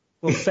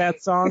 little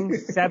sad song,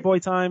 sad boy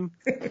time.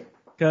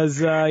 Because,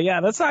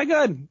 that's not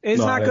good.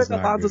 It's not good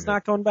that Lonzo's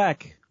not going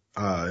back.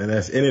 And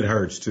it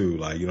hurts too,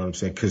 like, you know what I'm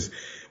saying? Cause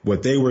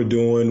what they were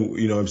doing,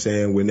 you know what I'm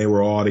saying, when they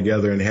were all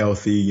together and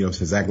healthy, you know what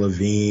I'm saying, Zach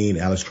LaVine,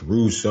 Alex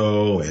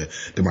Caruso, and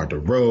DeMar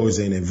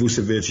DeRozan and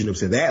Vucevic, you know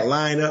what I'm saying, that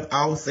lineup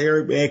out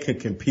there, man,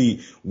 can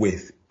compete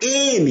with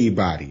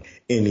anybody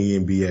in the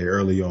NBA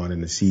early on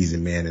in the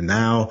season, man. And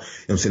now, you know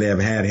what I'm saying, they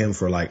have had him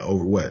for like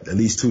over at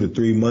least 2 to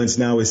 3 months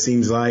now, it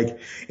seems like.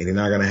 And they're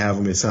not going to have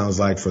him, it sounds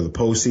like, for the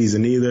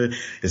postseason either.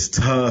 It's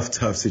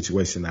tough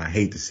situation. I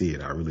hate to see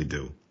it. I really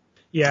do.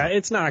 Yeah,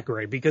 it's not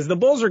great because the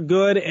Bulls are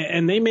good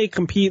and they may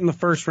compete in the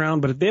first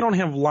round, but if they don't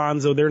have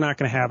Lonzo, they're not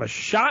going to have a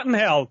shot in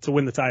hell to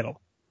win the title.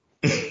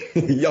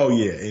 Oh,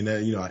 yeah. And,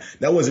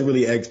 that wasn't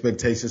really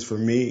expectations for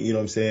me. You know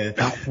what I'm saying?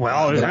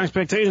 Well, there's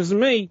expectations to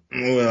me.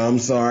 Well, I'm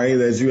sorry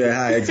that you had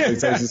high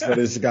expectations for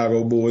the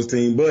Chicago Bulls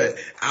team, but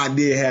I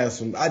did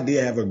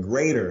have a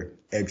greater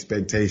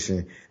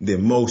expectation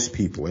than most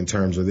people in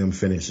terms of them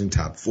finishing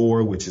top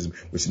 4, which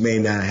may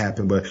not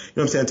happen, but you know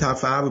what I'm saying? Top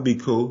 5 would be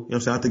cool. You know what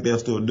I'm saying? I think they'll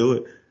still do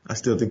it. I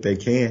still think they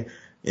can.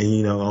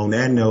 And, on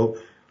that note,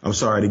 I'm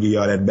sorry to give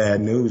y'all that bad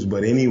news,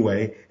 but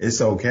anyway, it's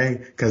okay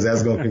because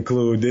that's going to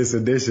conclude this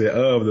edition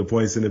of the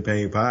Points in the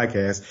Paint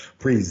podcast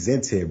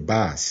presented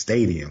by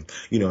Stadium.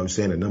 You know what I'm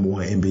saying? The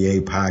 #1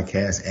 NBA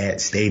podcast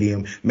at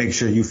Stadium. Make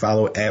sure you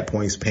follow at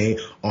Points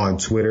Paint on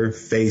Twitter,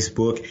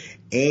 Facebook,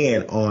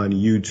 and on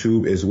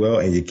YouTube as well.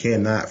 And you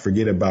cannot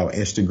forget about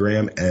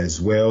Instagram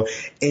as well.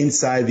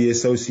 Inside the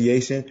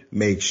Association,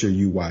 make sure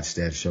you watch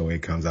that show.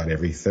 It comes out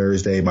every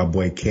Thursday. My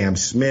boy Cam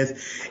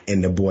Smith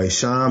and the boy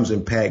Shams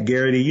and Pat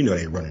Garrity,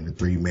 they running the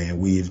 3-man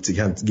weave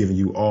to giving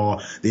you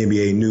all the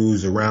NBA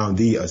news around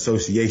the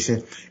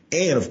association.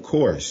 And of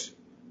course,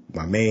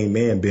 my main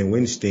man, Ben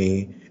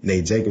Winstein,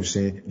 Nate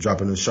Jacobson,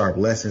 dropping those sharp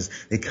lessons.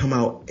 They come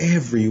out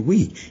every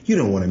week. You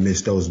don't want to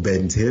miss those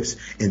betting tips.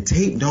 And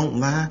Tape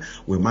Don't Lie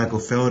with Michael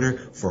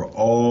Felder for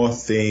all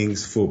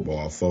things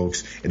football,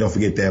 folks. And don't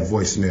forget that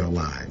voicemail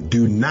line.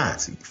 Do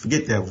not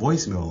forget that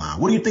voicemail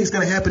line. What do you think is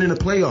going to happen in the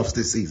playoffs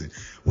this season?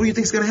 What do you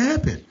think is going to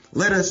happen?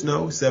 Let us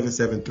know.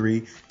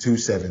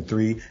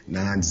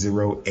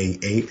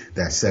 773-273-9088.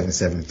 That's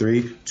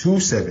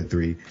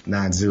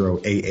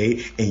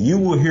 773-273-9088. And you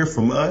will hear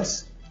from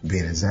us,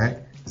 Ben and Zach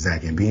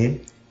and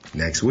Ben,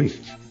 next week.